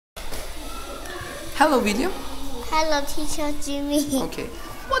Hello, William. Hello, Teacher Jimmy. Okay.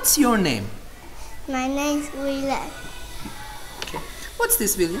 What's your name? My name's William. Okay. What's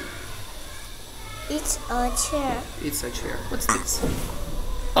this, William? It's a chair. It's a chair. What's this?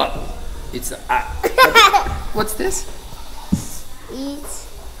 Oh, it's a. What's this? It's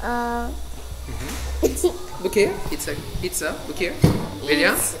a. Look here. It's a. Look here.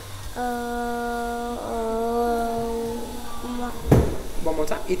 William. It's One more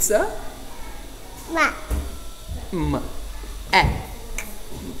time. It's a. map.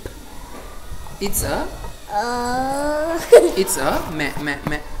 It's a. It's a Map.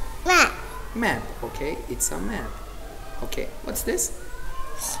 map. Okay. It's a map. Okay. What's this?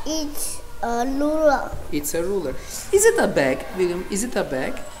 It's a ruler. It's a ruler. Is it a bag, William? Is it a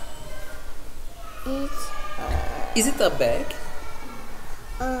bag? It's Is it a bag?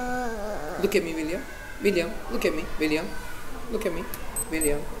 Look at me, William. William, look at me. William, look at me.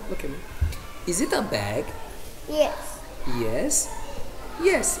 William, look at me. Is it a bag? yes. Yes.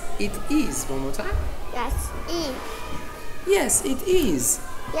 Yes, it is. One more time. Yes, it. Yes, it is.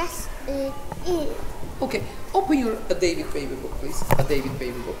 Yes, it is. Okay, open your David Baby book, please. A David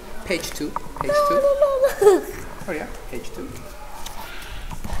Baby book. Page 2. Page 2. No. Hurry up. Page 2.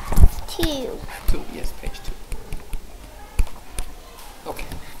 2. 2. Yes, page 2. Okay.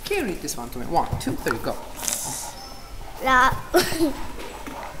 Can you read this one to me? 1, 2, 3, go.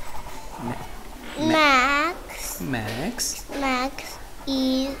 Max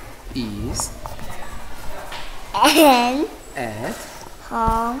is at home. Baby Ben is at home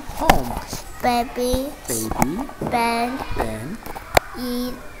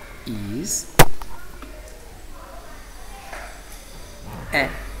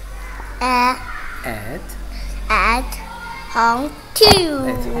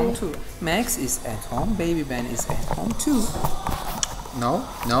At home too. Max is at home. Baby Ben is at home too. No,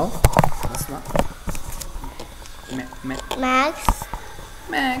 that's not.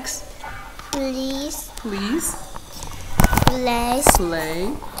 Max, please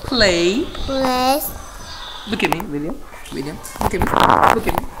play. Look at me, William. Look at me. Look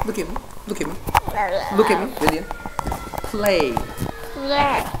at me, William. Play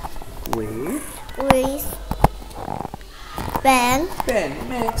with Ben.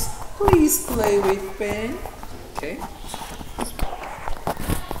 Max, please play with Ben. Okay.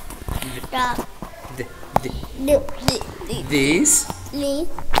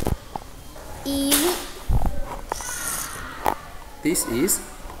 This is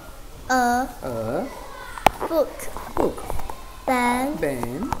a book. Ben.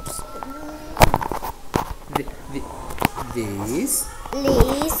 This is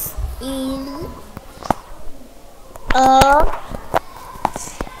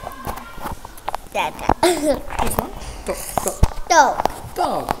This one?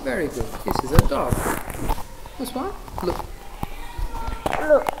 Dog. Very good. This is a dog. This one? Look.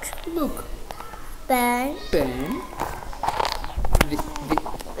 Ben.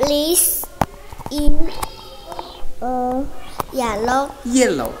 This in a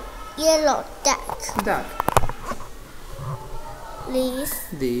yellow duck. This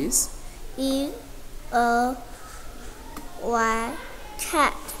is a white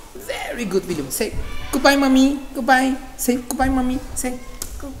cat. Very good, William. Say goodbye, mommy. Goodbye. Say goodbye, mommy. Say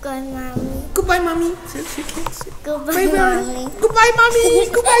goodbye, mommy. Goodbye, mommy. Say, Goodbye, bye, mommy. Goodbye, mommy.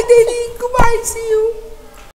 Goodbye, daddy. Goodbye. See you.